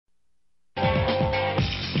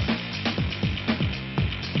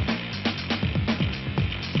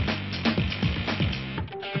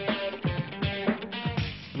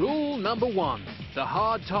number one. The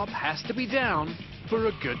hard top has to be down for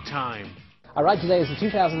a good time. Our ride today is the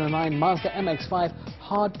 2009 Mazda MX-5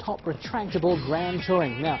 hard-top retractable Grand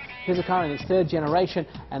Touring. Now, here's a car in its third generation,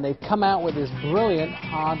 and they've come out with this brilliant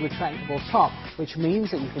hard retractable top, which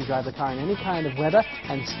means that you can drive the car in any kind of weather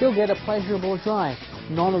and still get a pleasurable drive.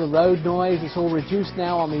 None of the road noise, it's all reduced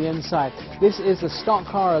now on the inside. This is the stock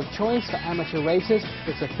car of choice for amateur racers.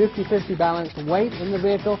 It's a 50-50 balanced weight in the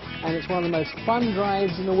vehicle, and it's one of the most fun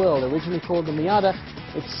drives in the world. Originally called the Miata,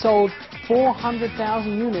 it's sold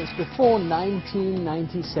 400,000 units before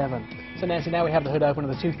 1997. So Nancy, now we have the hood open of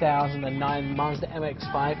the 2009 Mazda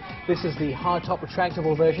MX-5. This is the hardtop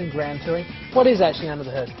retractable version, Grand Touring. What is actually under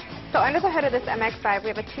the hood? So under the hood of this MX-5, we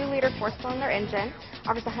have a 2-liter 4-cylinder engine,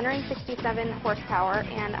 offers 167 horsepower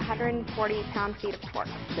and 140 pound-feet of torque.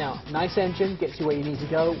 Now, nice engine, gets you where you need to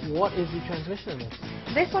go. What is the transmission in this?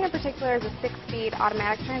 This one in particular is a 6-speed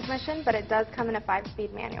automatic transmission, but it does come in a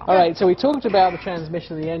 5-speed manual. All right, so we talked about the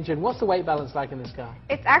transmission and the engine. What's the weight balance like in this car?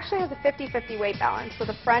 It actually has a 50-50 weight balance, so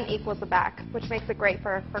the front equals the back, which makes it great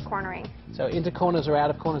for cornering. So into corners or out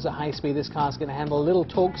of corners at high speed, this car's going to handle a little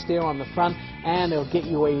torque steer on the front, and it'll get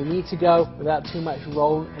you where you need to go without too much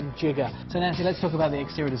roll and jigger. So Nancy, let's talk about the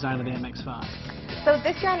exterior design of the MX-5. So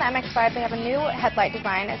this year on the MX-5, they have a new headlight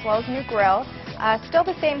design as well as new grille. Still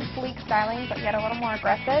the same sleek styling, but yet a little more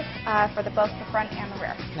aggressive for both the front and the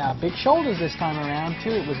rear. Now, big shoulders this time around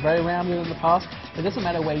too. It was very rounded in the past. It doesn't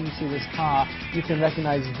matter where you see this car, you can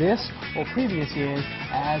recognize this or previous years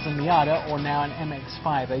as a Miata or now an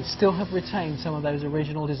MX-5. They still have retained some of those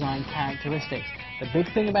original design characteristics. The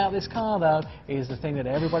big thing about this car, though, is the thing that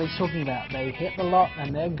everybody's talking about. They hit the lot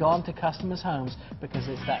and they're gone to customers' homes because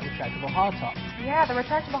it's that retractable hardtop. Yeah, the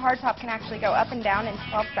retractable hardtop can actually go up and down in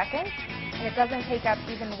 12 seconds. And it doesn't take up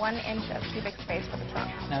even 1 inch of cubic space for the trunk.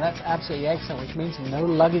 Now that's absolutely excellent, which means no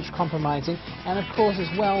luggage compromising. And of course as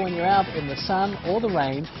well, when you're out in the sun or the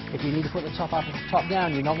rain, if you need to put the top up and the top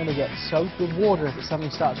down, you're not going to get soaked with water if it suddenly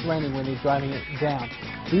starts raining when you're driving it down.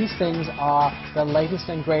 These things are the latest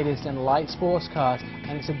and greatest in light sports cars,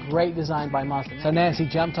 and it's a great design by Mazda. So Nancy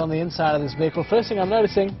jumped on the inside of this vehicle. First thing I'm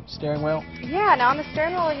noticing, steering wheel. Yeah, now on the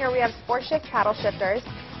steering wheel here we have sport shift paddle shifters.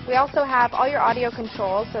 We also have all your audio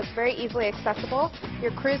controls, so it's very easily accessible.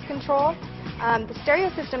 Your cruise control. The stereo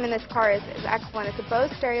system in this car is excellent. It's a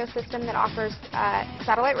Bose stereo system that offers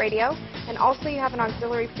satellite radio, and also you have an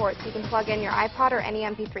auxiliary port so you can plug in your iPod or any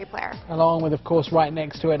MP3 player. Along with, of course, right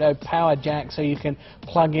next to it, a power jack so you can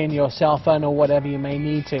plug in your cell phone or whatever you may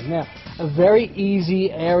need to. Now, a very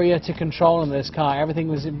easy area to control in this car. Everything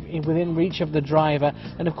was within reach of the driver,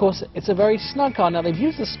 and of course, it's a very snug car. Now, they've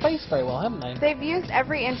used the space very well, haven't they? They've used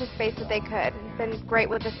every inch of space that they could. It's been great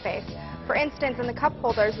with the space. For instance, in the cup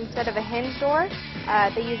holders, instead of a hinge door,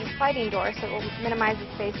 they use a sliding door, so it will minimize the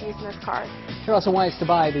space used in this car. Here are some ways to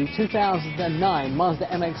buy the 2009 Mazda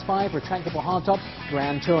MX-5 retractable hardtop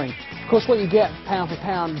Grand Touring. Of course, what you get pound for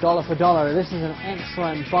pound, dollar for dollar, this is an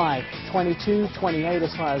excellent buy. 22, 28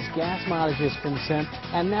 as far as gas mileage is concerned,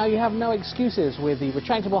 and now you have no excuses. With the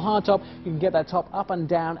retractable hardtop, you can get that top up and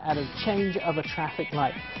down at a change of a traffic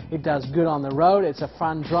light. It does good on the road. It's a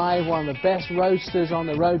fun drive, one of the best roadsters on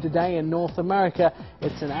the road today in North America.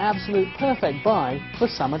 It's an absolute perfect buy for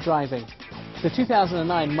summer driving. The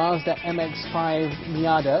 2009 Mazda MX-5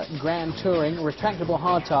 Miata Grand Touring retractable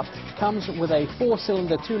hardtop comes with a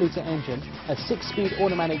 4-cylinder 2-liter engine, a 6-speed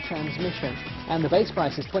automatic transmission, and the base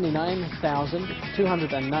price is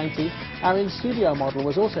 $29,290. Our in-studio model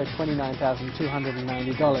was also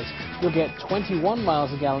 $29,290. You'll get 21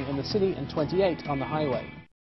 miles a gallon in the city and 28 on the highway.